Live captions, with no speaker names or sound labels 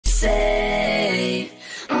say?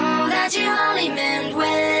 That you only meant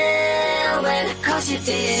well, cause you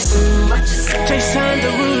did. What you say?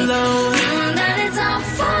 Derulo. That it's all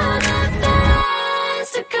for the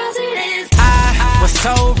best, cause it is. I was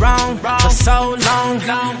so wrong for so long,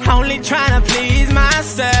 only trying to please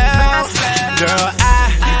myself. Girl,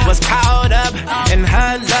 I was caught up in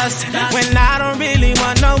her lust when I don't really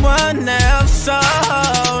want no one else. So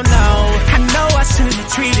no, I know I should have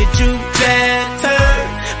treated you better,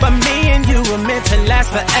 but me and you were meant to last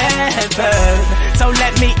forever. So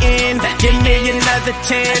let me in, give me another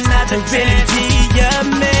chance to really be your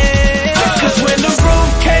man. Cause when the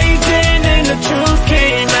roof caved in and the truth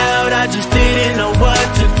came out, I just didn't know what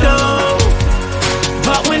to do.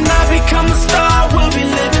 But when I become a star, we'll be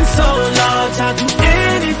living so large, I'll do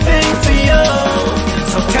anything for you.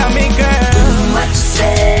 So tell me, girl, what you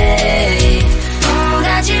say?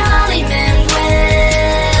 That you only meant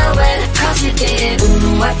well, cause you did.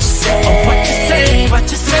 What you say? What you say? What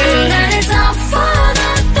you say? That it's all for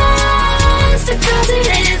the best, cause it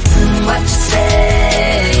is. What you say?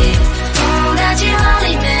 That you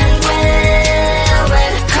only meant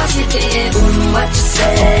well, cause you did. What you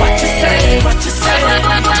say? What you say? What you say?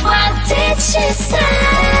 What did she say?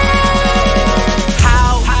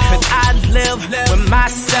 How could I live with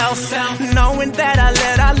myself, knowing that I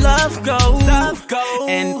let our love go?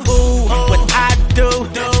 And ooh, what I do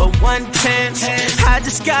for 1/10, I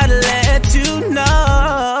just gotta let you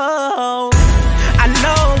know. I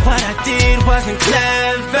know what I did wasn't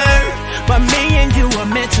clever, but me and you were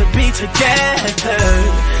meant to be together.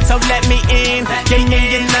 So let me in, give me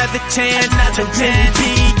another chance to really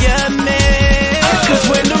be your man. Cause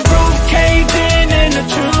when the roof caved in and the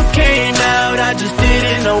truth came out, I just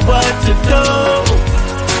didn't know what to do.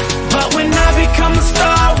 But when I become a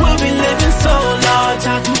star, we'll be living so large,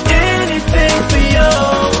 I'll do anything for you.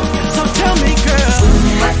 So tell me, girl,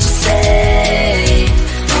 what you say?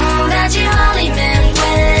 That you only meant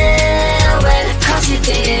well, cause you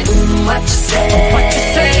did. What you say? What you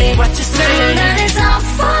say? What you say? That it's all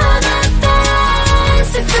for the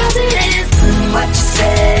best, cause it is. What you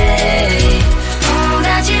say?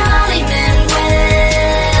 That you only meant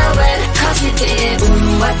well, cause you did.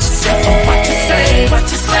 What you say? What you say? What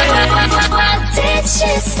you say? What did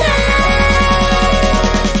she say?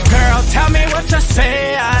 Girl, tell me what you say.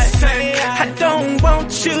 I don't want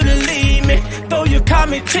you to leave me, though you call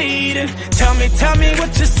me cheating. Tell me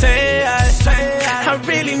what you say. I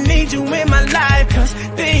really need you in my life, cause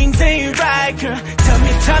things ain't right, girl. Tell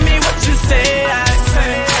me what you say.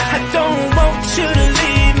 I don't want you to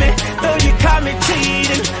leave me, though you call me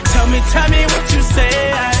cheating. Tell me what you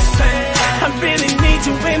say. I really need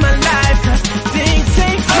you in my life, cause things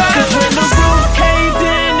ain't right. Cause when the roof caved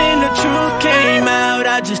in and the truth came out,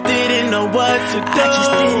 I just didn't know what to do.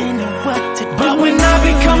 But when I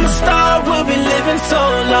become a star, we'll be living so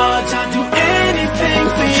large, I'll do anything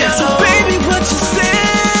for you. So baby, what you say?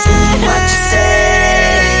 What you say?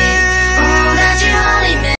 That you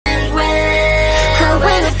only meant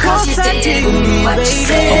well, of course you did. What you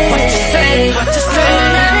say? What you say? What you say?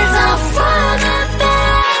 That is all for the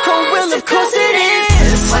best, well, of course it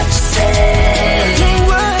is. What you say?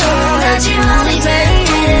 That you only meant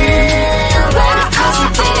well, of course you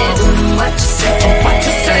did. What you say? What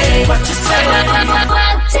you say? What you say?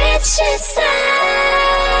 What did she say?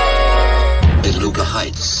 Beluga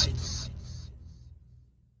Heights.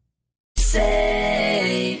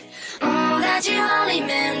 Say that you only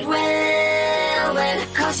meant well,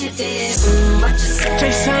 cause you did. What you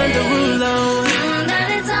say? Derulo. That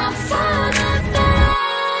it's all for the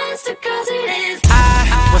best, cause it is. I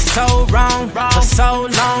was so wrong for so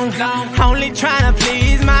long, only trying to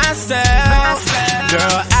please myself.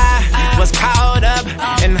 Girl, I was caught up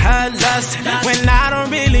in her lust when I don't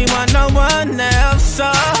really want no one else. So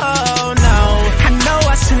no, I know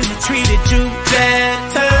I should have treated you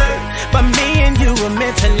better, but me and you were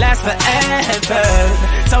meant to last forever.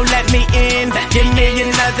 So let me in, give me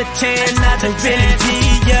another chance to really be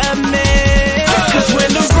your man. Cause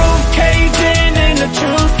when the roof caved in and the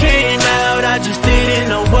truth came out, I just didn't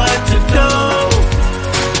know what to do.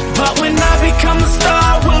 But when I become a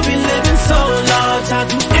star, we'll be living so large, I'll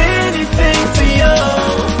do anything for you.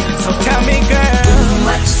 So tell me, girl,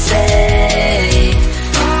 what you say?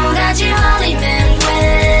 That you only meant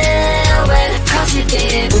well, cause you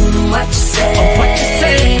did. What you say? What you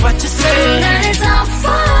say? What you say? That it's all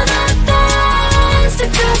for the best,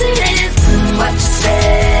 cause it is. What you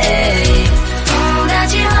say?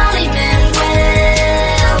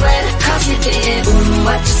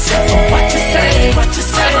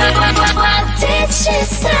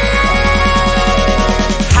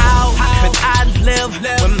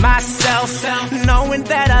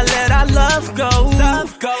 I let our love go.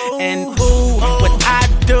 And ooh, what I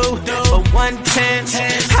do for 1/10,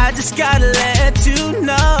 I just gotta let you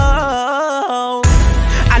know.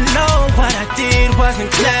 I know what I did wasn't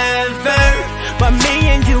clever, but me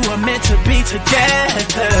and you were meant to be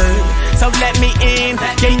together. So let me in,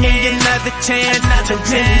 give me another chance to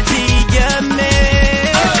really be your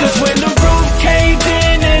man. Cause when the roof caved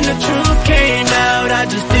in and the truth came out, I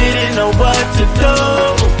just didn't know what to do.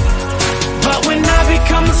 But when I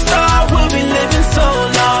become a star, we'll be living so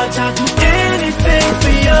large, I'll do anything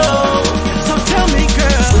for you. So tell me,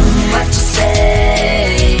 girl, what you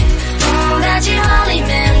say? That you only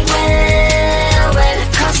meant well,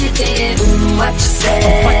 cause you did. What you say?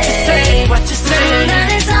 What you say? What you say? That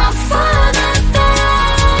it's all for the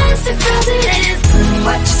best, because it is.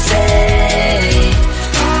 What you say?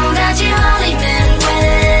 That you only meant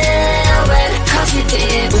well, cause you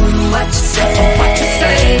did. What you say? What you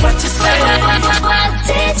say? What you say? What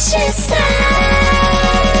did she say?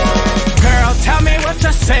 Girl, tell me what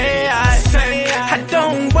you say. I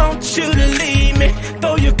don't want you to leave me,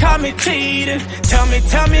 though you call me cheating. Tell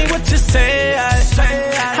me what you say.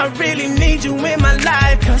 I really need you in my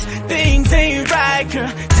life, cause things ain't right, girl.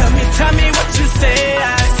 Tell me what you say.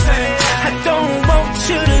 I don't want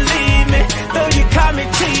you to leave me, though you call me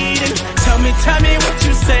cheating. Tell me what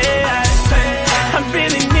you say. I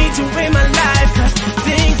really need you in my life, cause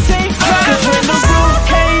things ain't right. Cause when the roof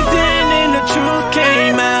caved in and the truth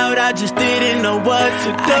came out, I just didn't know what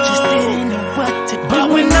to do. But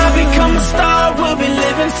when I become a star, we'll be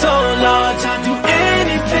living so large, I'll do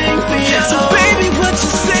anything for you. So baby, what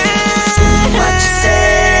you say? What you say?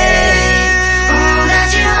 That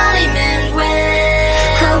you only meant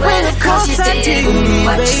well, of course you did.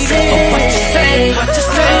 What you say? What you say? What you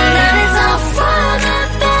say? That is all for the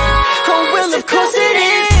best, of course it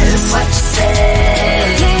is. What you say?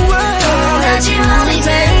 That you only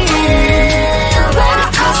meant well,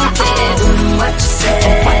 of course you did. What you say?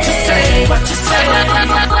 What you say? What you say?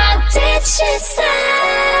 What did she say?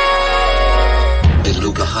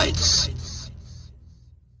 Derulo Heights.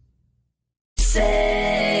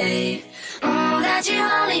 Say that you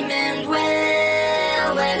only meant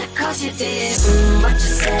well, cause you did. What you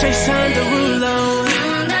say? Jason Derulo.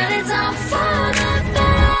 That it's all for the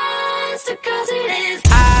best, cause it is.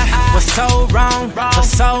 I was so wrong for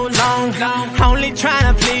so long, only trying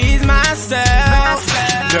to please myself.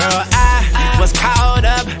 Girl, I was caught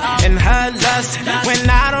up in her lust when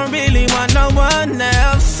I don't really want no one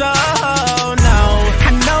else. So no,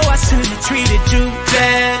 I know I should have treated you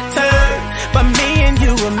better, but me and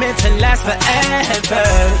you were meant to last forever.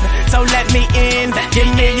 So let me in, give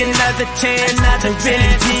me another chance to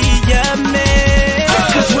really be your man.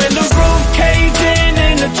 Cause when the roof caved in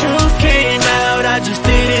and the truth came out, I just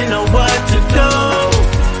didn't know what to do.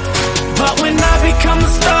 But when I become a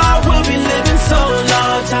star, we'll be living so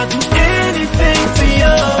large, I'll do anything for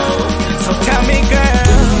you. So tell me,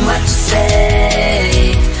 girl, what you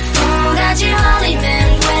say? That you only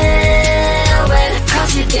meant well,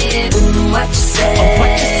 cause you did. What you say?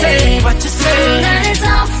 what you say? What you say? That it's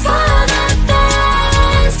all for the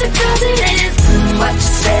best, cause it is. What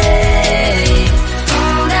you say?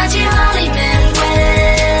 That you only meant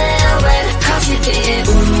well, cause you did.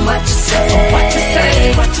 What you say? What you say?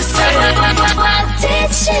 What you say? What did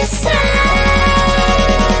she say?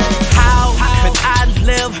 How could I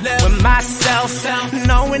live with myself,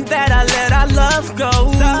 knowing that I let our love go?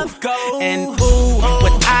 And ooh,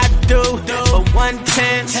 what I do for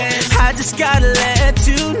 1/10, I just gotta let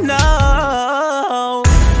you know.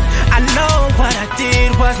 I know what I did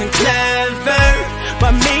wasn't clever,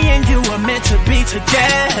 but me and you were meant to be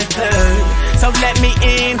together. So let me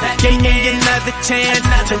in, give me another chance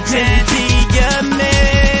to really be your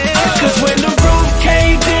man. Cause when the roof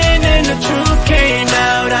caved in and the truth came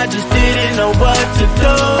out, I just didn't know what to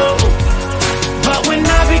do. But when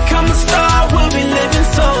I become a star, we'll be living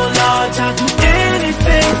so large, I'll do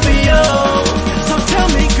anything for you. So tell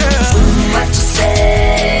me, girl, what you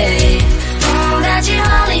say? That you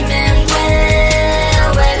only meant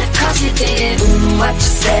well, cause you did. What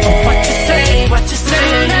you say? what you say? What you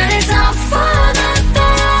say? That it's all for the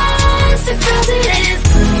best, cause it is.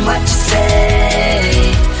 What you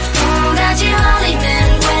say? That you only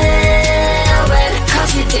meant well,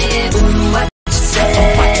 cause you did. What you say?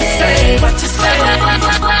 What you say? What you say?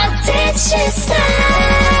 What did she say?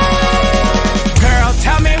 Girl,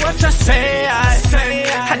 tell me what you say.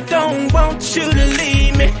 I don't want you to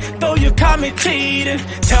leave me, though you call me cheating.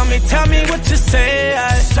 Tell me what you say.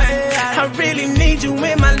 I really need you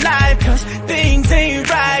in my life, cause things ain't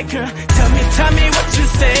right, girl. Tell me what you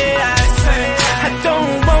say. I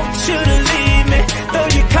don't want you to leave me, though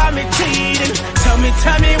you caught me cheating. Tell me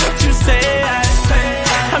what you say.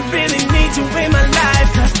 I really need you in my life,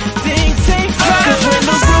 cause things ain't right. Cause when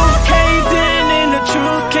the roof caved in and the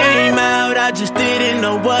truth came out, I just didn't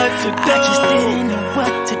know what to do.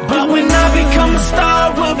 But when I become a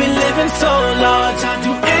star, we'll be living so large, I'll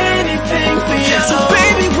do anything for you. So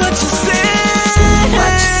baby, what you say?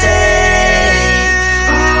 What you say?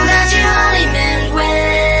 That you only meant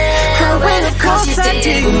well. Oh, well, of course you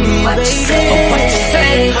did. What you say? What you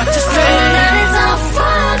say? What you say? That is all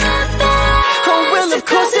for the best. Oh, well, of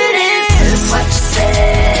course it is. What you say?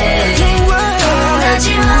 That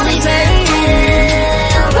you only meant well.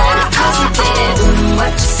 Oh, well, of course you did.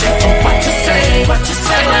 What you say? What you say? What you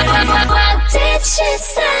say? What did she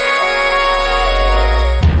say?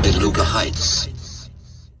 Derulo Heights.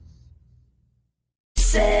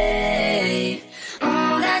 Say,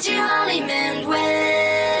 that you only meant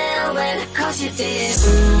well, well, cause you did.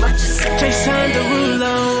 What you say?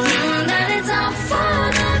 Derulo. That it's all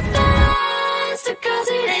for the best, cause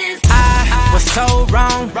it is. I was so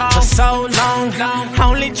wrong for so long,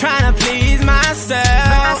 only trying to please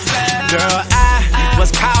myself. Girl, I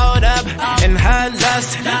was caught up in her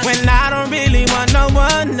lust when I don't really want no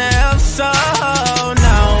one else. So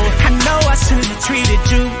no, I know I should have treated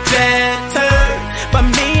you better, but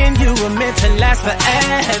me and you were meant to last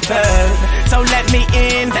forever. So let me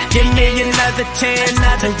in, give me another chance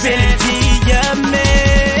to really be your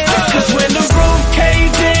man. Cause when the roof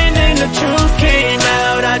caved in and the truth came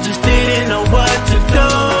out, I just didn't know what to do.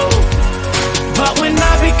 But when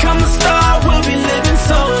I become a star, we'll be living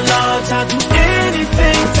so large, I'll do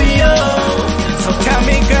anything for you. So tell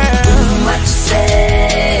me, girl, what you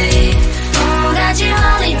say? That you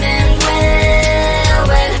only meant well,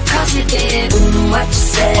 well, cause you did. What you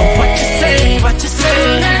say? What you say? What you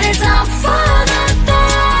say? That it's all for the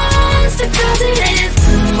best, cause it is.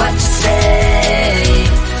 What you say?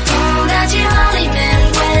 That you only meant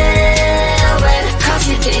well, well, cause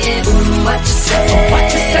you did. What you say? What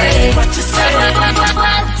you say? What you say?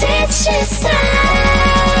 What did she say?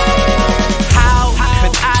 How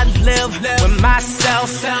could I live with myself,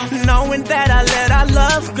 knowing that I let our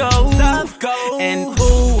love go? And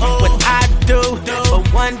ooh, what I do for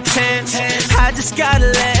 1/10, I just gotta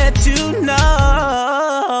let you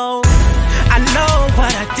know. I know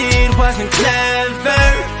what I did wasn't clever,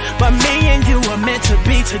 but me and you were meant to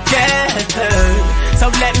be together. So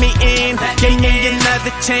let me in, give me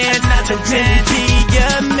another chance to really be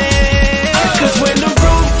your man. Cause when the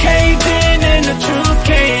roof caved in and the truth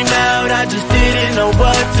came out, I just didn't know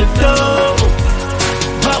what to do.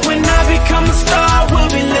 But when I become a star, we'll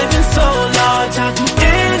be living so large, I'll do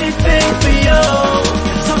anything for you.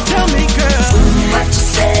 So tell me, girl, what you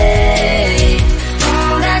say?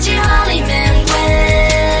 That you only meant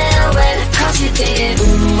well, well, cause you did.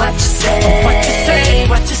 What you say? What you say?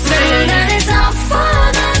 What you say? That it's all for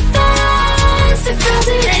the best, cause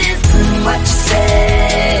it is. What you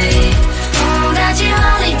say? That you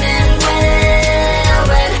only meant well,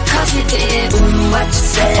 well, cause you did. What you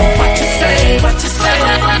say? What you say? What you say?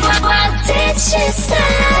 What did she say?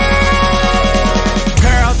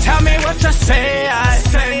 Girl, tell me what you say.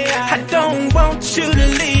 I don't want you to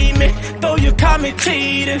leave me, though you caught me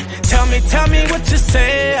cheating. Tell me what you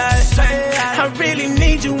say. I really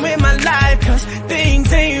need you in my life, cause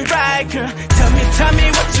things ain't right, girl. Tell me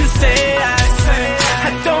what you say.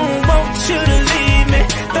 I don't want you to leave me,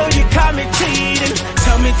 though you caught me cheating.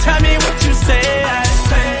 Tell me what you say.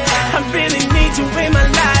 I really need you in my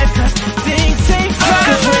life, cause things ain't right.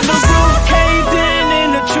 Cause when the roof caved in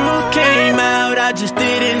and the truth came out, I just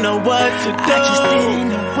didn't know what to do.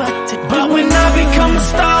 But when I become a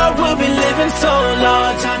star, we'll be living so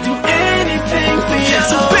large, I'll do anything for you.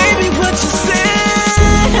 So baby, what you say?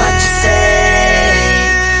 What you say?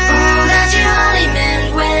 That you only meant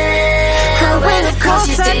well. Oh, well, of course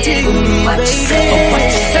you did. What you say? What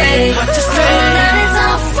you say? What you say? That is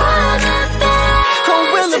all for the best. Oh,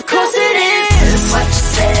 well, of course it is. What you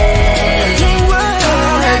say?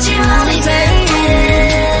 That you only meant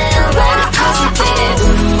well. Well, of course you did.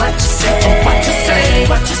 What you say? What you say?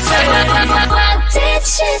 What you say? What did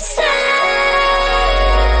she say?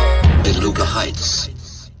 Derulo Heights.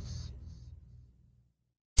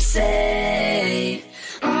 Say,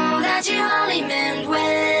 that you only meant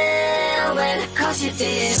well, well, cause you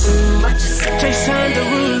did. What you say?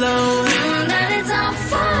 Derulo. That it's all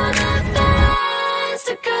for the best,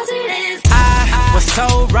 cause it is. I was so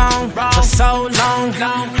wrong for so long,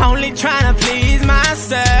 only trying to please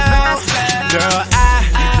myself. Girl,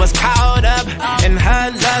 I was caught up in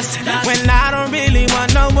her lust when I don't really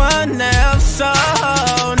want no one else. So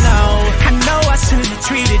no, I know I should have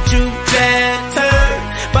treated you better,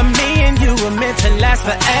 but me and you were meant to last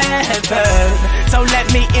forever. So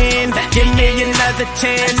let me in, give me another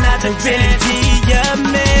chance to really be your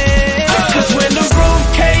man. Cause when the roof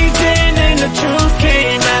caved in and the truth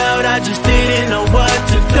came out, I just didn't know what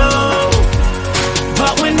to do.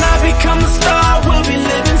 But when I become a star, we'll be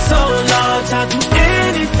living so large, I'll do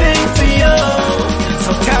anything for you.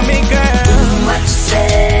 So tell me, girl, what you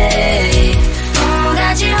say?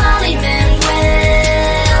 That you only meant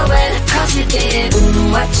well, cause you did.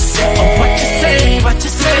 What you say? oh, what you say, what you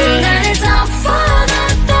say? That it's all for the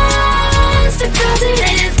best, because it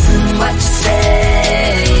is. What you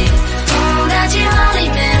say? That you only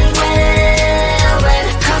meant well,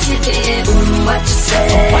 cause you did. What you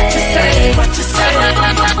say? oh, what you say, what you say?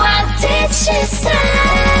 What did she say?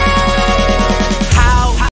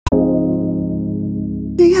 How?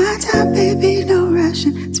 We got time, baby, no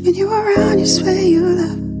rushing. Spin you around, you swear you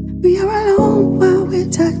love. We are alone while we're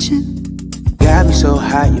touching. Got me so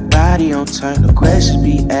hot, your body on turn. No questions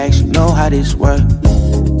be asked, you know how this work.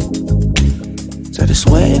 So the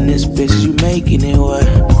sweat in this bitch, you making it work.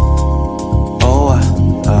 Oh,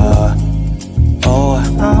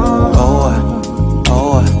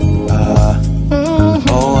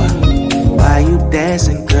 why you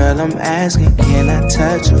dancing, girl? I'm asking, can I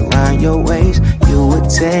touch around your waist? You were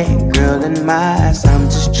 10, girl, in my eyes. I'm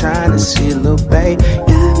just trying to see a little babe.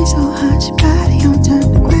 Got me so hot, your body on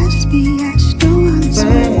turn. The questions be asked, you know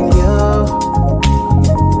how this work.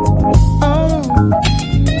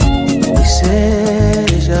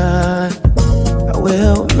 Decision I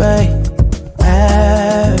will make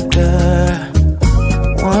after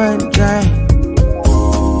one drink.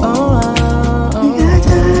 We got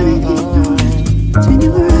time, baby, no rush. Spin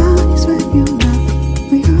you around, you swear you love.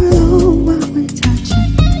 We are alone while we're touching.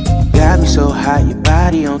 Got me so hot, your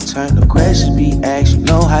body on turn. No questions be asked, you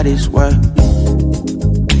know how this work.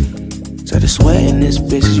 So the sweat in this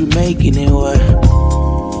bitch, you making it work.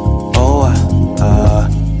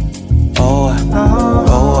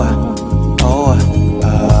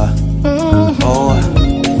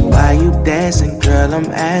 Why you dancing, girl? I'm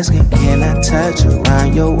asking, can I touch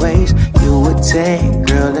around your waist? You were 10,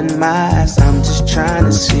 girl, in my eyes. I'm just trying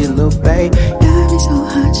to see a little babe. Got me so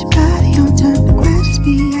hot, your body on turn. The questions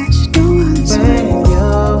be asked, you know how this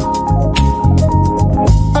work.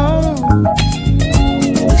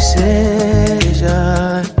 Decision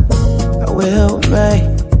I will make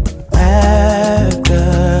after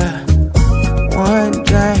one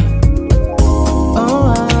drink.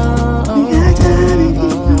 We got time, baby,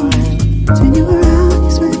 no rush. Spin you around,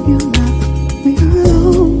 you swear you love. We are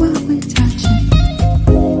alone while we're touching.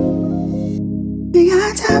 We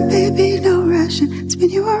got time, baby, no rushing. Spin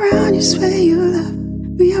you around, you swear you love.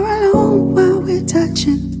 We are alone while we're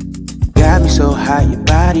touching. Got me so hot, your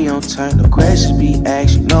body on turn. No questions be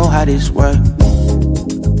asked, you know how this work.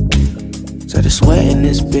 So the sweat in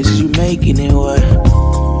this bitch, you making it work.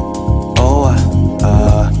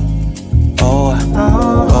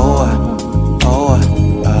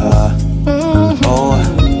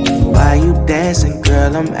 Why you dancing,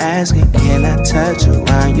 girl? I'm asking, can I touch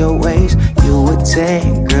around your waist? You were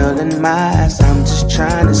 10, girl, in my eyes. I'm just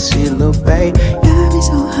trying to see a little babe. Got me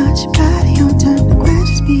so hot, your body on turn. The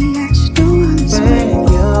questions be asked, you know how this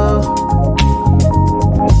work.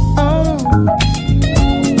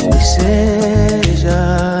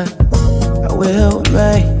 Decision I will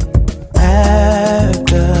make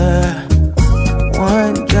after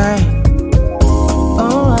one drink.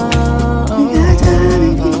 We got time,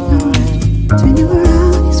 baby, no rush. Spin you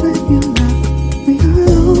around, you swear you love. We are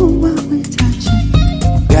alone while we're touching.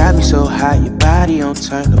 Got me so hot, your body on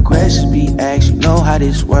turn. No questions be asked, you know how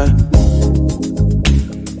this work.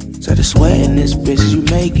 So the sweat in this bitch, you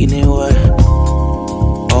making it work.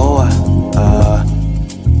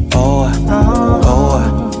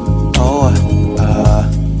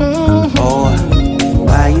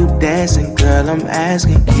 Why you dancing, girl? I'm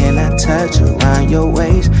asking, can I touch around your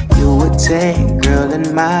waist? You were 10, girl,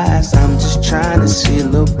 in my eyes. I'm just trying to see a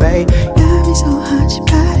little babe. Got me so hot, your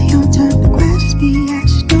body on turn. The questions be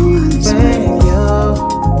asked, you know how this work.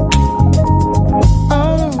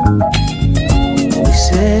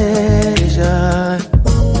 Decision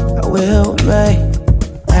I will make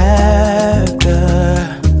after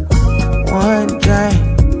one drink.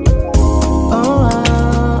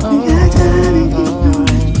 We got time, baby, no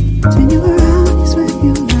rush. Spin you around, you swear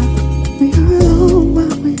you love. We are alone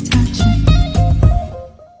while we're touching.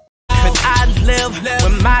 But I live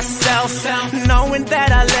with myself, knowing that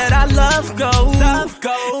I let our love go.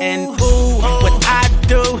 And ooh, what I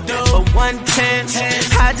do for 1/10,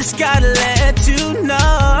 I just gotta let you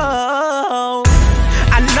know.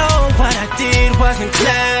 I know what I did wasn't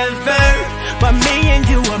clever, but me and and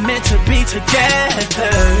you are meant to be together.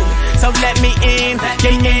 So let me in,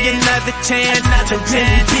 give me another chance to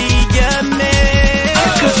really be your man.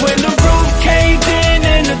 Cause when the roof caved in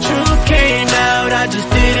and the truth came out, I just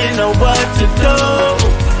didn't know what to do.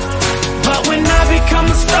 But when I become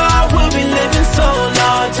a star, we'll be living so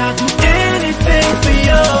large, I'll do anything for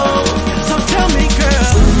you. So tell me,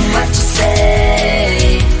 girl, what you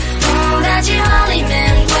say? That you only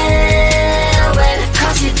meant well,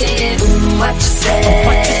 cause you did. What you say?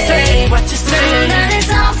 What you say? What you say? That it's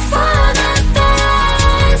all for the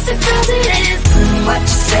best, because it is. What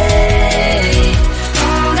you say?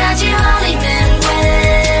 That you only meant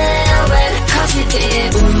well, cause you did.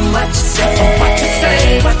 What you say? What you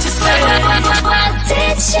say? What you say? What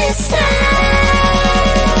did she say?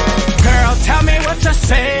 Girl, tell me what you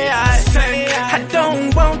say. I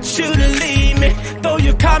don't want you to leave me, though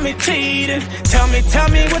you caught me cheating. Tell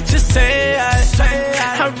me what you say.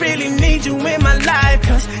 I really need you in my life,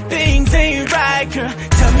 cause things ain't right, girl.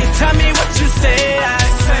 Tell me what you say.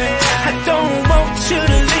 I don't want you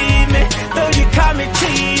to leave me, though you caught me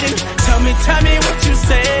cheating. Tell me what you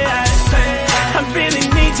say. I really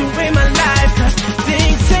need you in my life, cause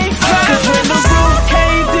things ain't right. Cause when the roof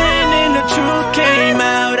caved in and the truth came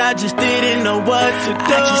out, I just didn't know what to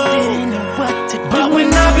do. But when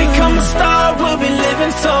I become a star, we'll be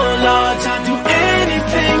living so large, I'll do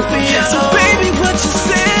anything for you. So baby, what you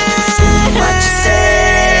say? What you say?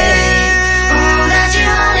 That you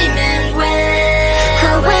only meant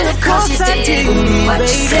well, of course you did. What you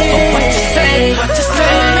say? What you say? What you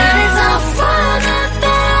say? That is all for the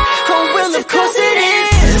best, of course it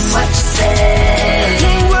is. What you say?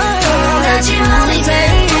 That you only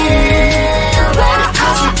meant well, of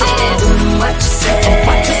course you did. What you say?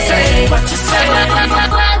 What you say? What you say?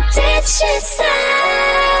 What did she say?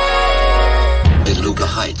 Beluga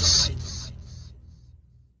Heights.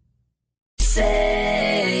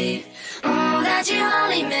 Say, that you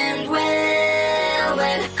only meant well,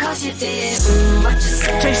 cause you did. What you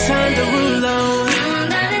say? Jason Derulo.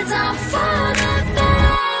 That it's all for the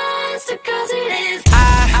best, cause it is. I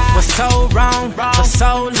was so wrong for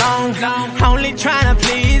so long, only trying to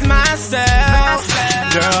please myself.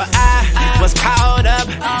 Girl, I was caught up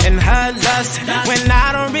in her lust when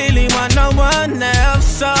I don't really want no one else.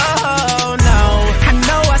 So no, I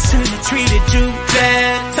know I should have treated you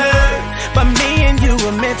better, but me and you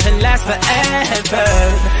were meant to last forever.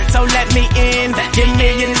 So let me in, give me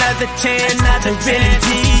another chance to really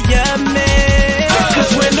be your man.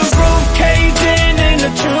 Cause when the roof caved in and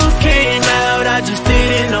the truth came out, I just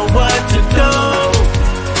didn't know what to do.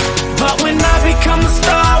 But when I become a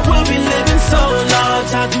star, we'll be living so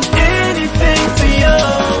large, I'll do anything for you.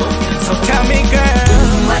 So tell me, girl,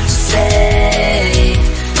 what you say?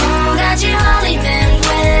 That you only meant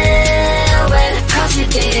well, cause you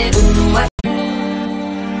did. What?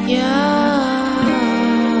 Yeah.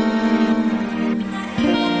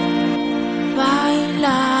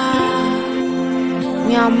 Baila,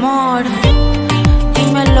 mi amor,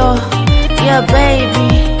 dímelo, yeah baby,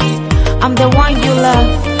 I'm the one you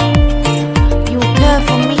love. You care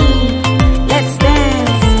for me, let's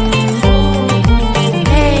dance.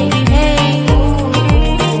 Hey, hey,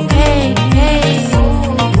 hey, hey.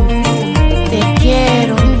 Te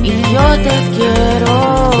quiero y yo te quiero.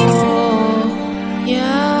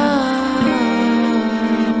 Yeah.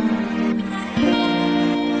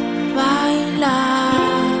 Baila,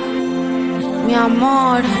 mi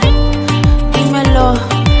amor, dímelo,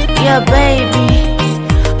 yeah baby,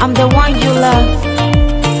 I'm the one you love.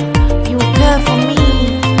 You care for me,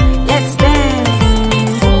 let's dance.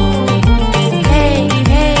 Hey,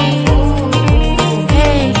 hey,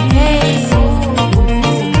 hey, hey.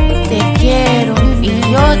 Te quiero y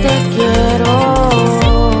yo te quiero.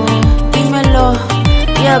 Dímelo,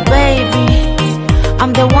 yeah baby,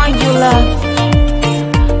 I'm the one you love.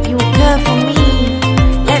 You care for me,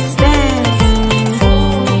 let's dance.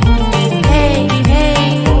 Hey, hey,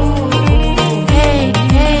 hey,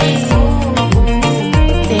 hey.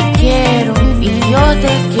 Te quiero y yo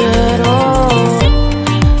te quiero.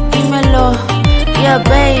 Dímelo, yeah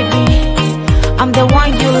baby, I'm the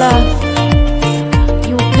one you love.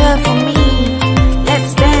 You care for me,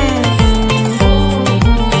 let's dance.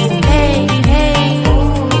 Hey, hey,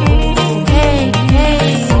 hey, hey.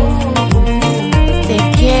 Te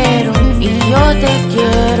quiero y yo te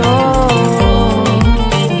quiero.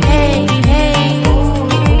 Hey, hey,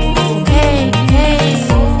 hey, hey.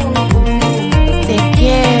 Te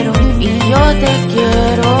quiero y yo te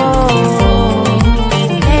quiero.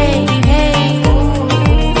 Hey, hey,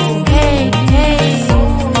 hey, hey.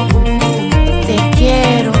 Te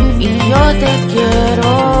quiero y yo te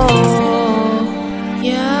quiero.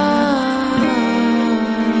 Yeah.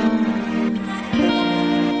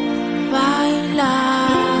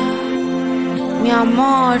 Mi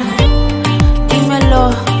amor, dímelo,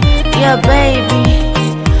 yeah baby,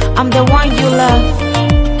 I'm the one you love.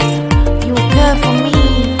 You care for me,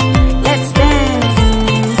 let's dance.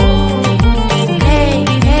 Hey,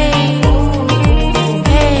 hey,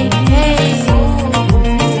 hey, hey.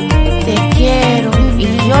 Te quiero y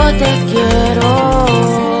yo te quiero.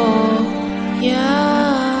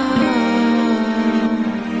 Yeah.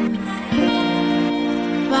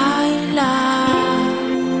 Baila,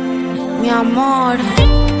 mi amor,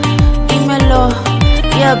 dímelo,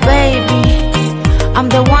 yeah baby, I'm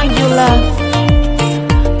the one you love.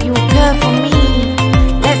 You care for me,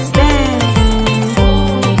 let's dance.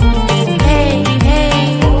 Hey, hey,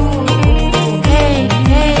 hey,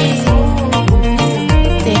 hey.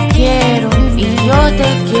 Te quiero y yo te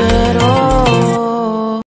quiero.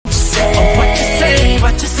 What you say,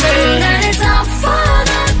 what you say? That is all for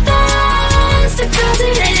the best, because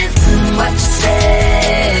it is what you say.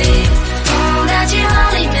 That you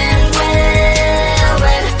only meant well,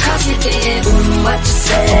 because you did what you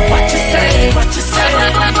say. What you say, what you say?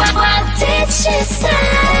 What did she say?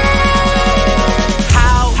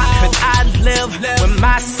 How could I live with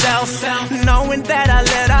myself, knowing that I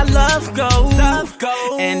let our love go?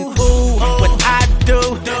 And ooh, what I do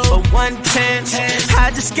for 1/10,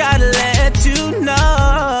 I just gotta let you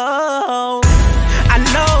know. I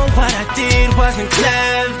know what I did wasn't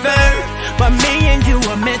clever, but me and you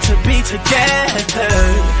were meant to be together.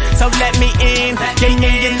 So let me in, give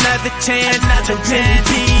me another chance to really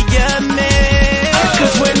be your man.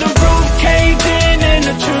 Cause when the roof caved in and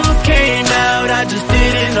the truth came out, I just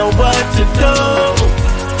didn't know what to do.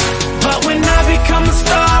 But when I become a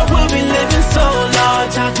star, we'll be living so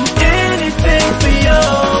large, I'll do anything for you.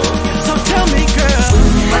 So tell me, girl,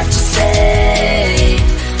 What you say?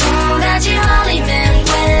 That you only meant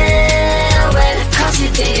well, because you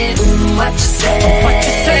did what you say. what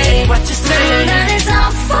you say, what you say? That is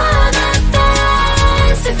all for the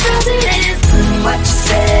best, because it is what you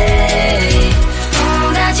say.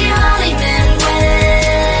 That you only meant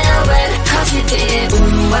well, because you did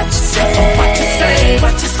what you say. What you say,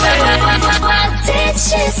 what you say? What did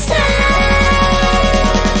she say?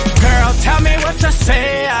 Girl, tell me what you say.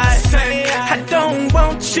 I don't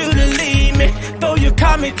want you to leave me, though you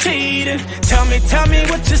call me cheating. Tell me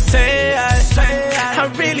what you say. I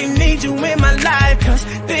really need you in my life, cause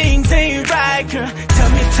things ain't right, girl.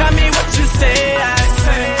 Tell me what you say.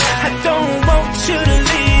 I don't want you to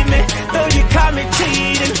leave me, though you call me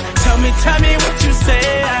cheating. Tell me what you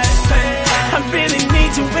say. I really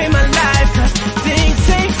need you in my life, cause things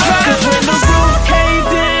ain't right. Cause when the roof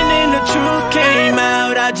caved in and the truth came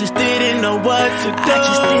out, I just didn't know what to do.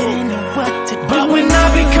 But when I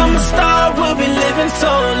become a star, we'll be living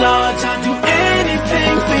so large, I'll do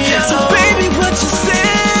anything for you. So baby, what you say?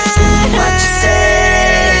 What you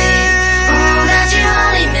say? That you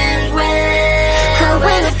only meant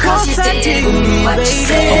well, of course you did what you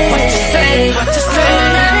say. What you say? What you say?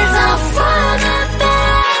 That is all for the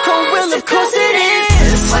best, of course it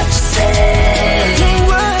is what you say.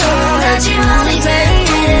 That you only meant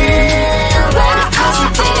well, because you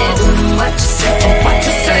did what you say. What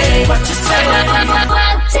you say? What you say?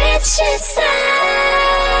 What did she say?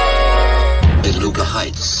 Beluga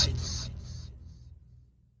Heights.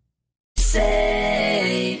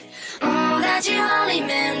 Say that you only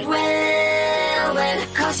meant well,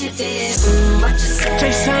 because you did what you say.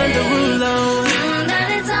 Jason Derulo. That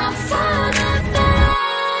it's all for the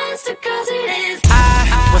best, because it is. I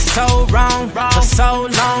was so wrong for so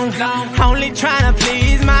long, only trying to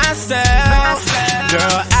please myself.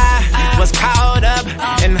 Girl, I was caught up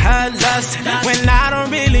in her lust when I don't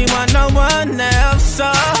really want no one else. So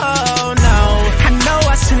no, I know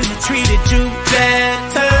I should have treated you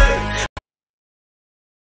better.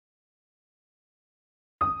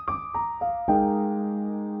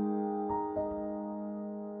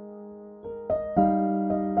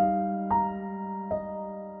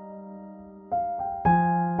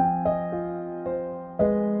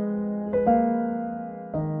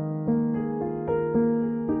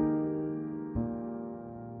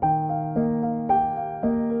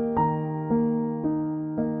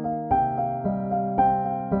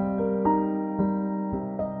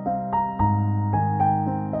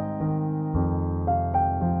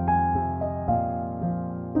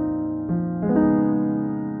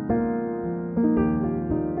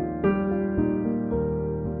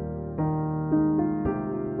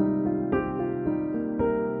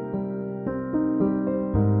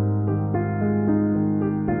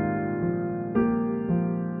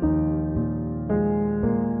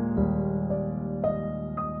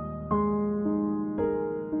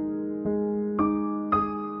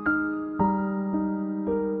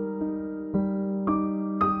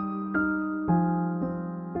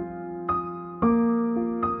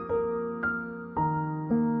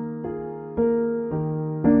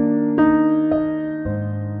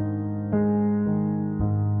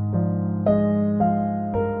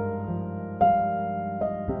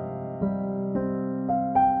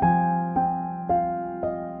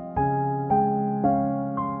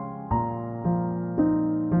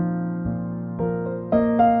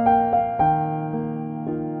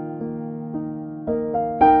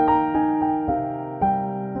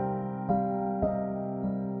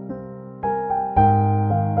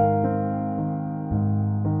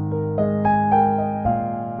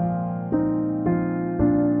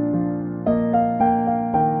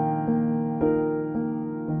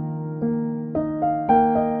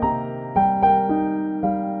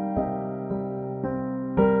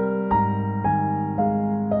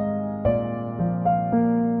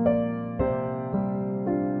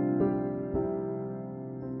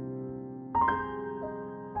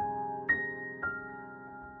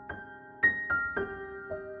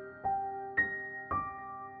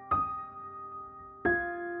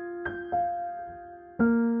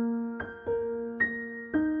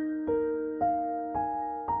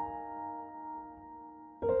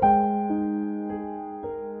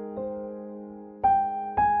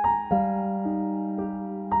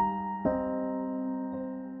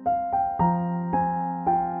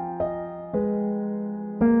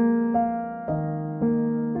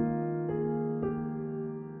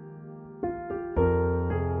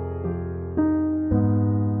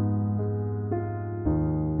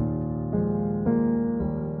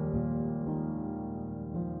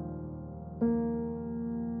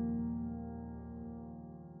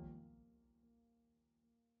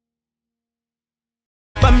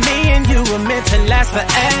 and you were meant to last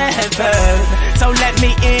forever. So let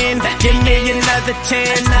me in, give me another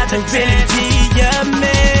chance to really be your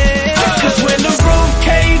man. Cause when the roof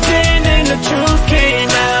caved in and the truth came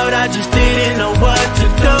out, I just didn't know what to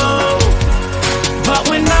do. But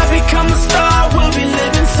when I become a star, we'll be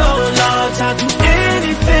living so large, I'll do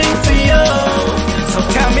anything for you. So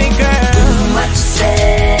tell me, girl, what you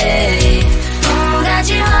say? That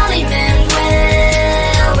you only meant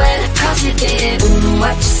well, cause you did.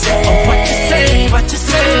 What you say? What you say? What you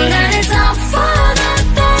say? That it's all for the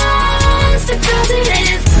best, because it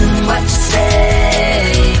is. What you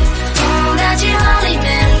say? That you only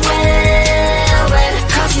meant well,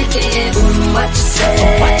 cause you did. What you say?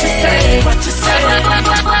 What you say? What you say?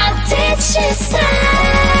 What did she say?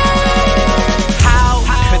 How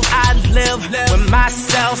could I live with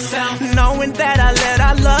myself, knowing that I let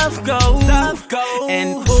our love go?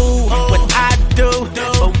 And ooh, what I do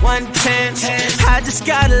for 1/10, I just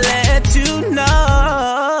gotta let you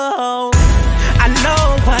know. I know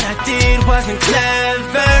what I did wasn't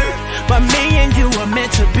clever, but me and you were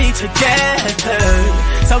meant to be together.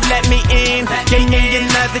 So let me in, give me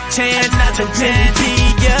another chance to really be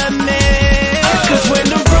your man. Cause when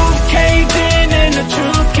the roof caved in and the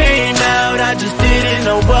truth came out, I just didn't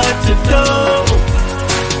know what to do.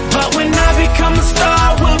 But when I become a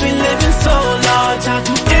star, we'll be living so large, I'll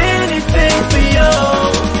do anything for you.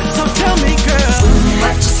 So tell me, girl,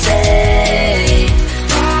 what you say?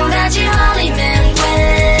 That you only meant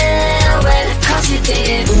well, cause you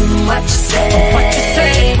did. What you say? what you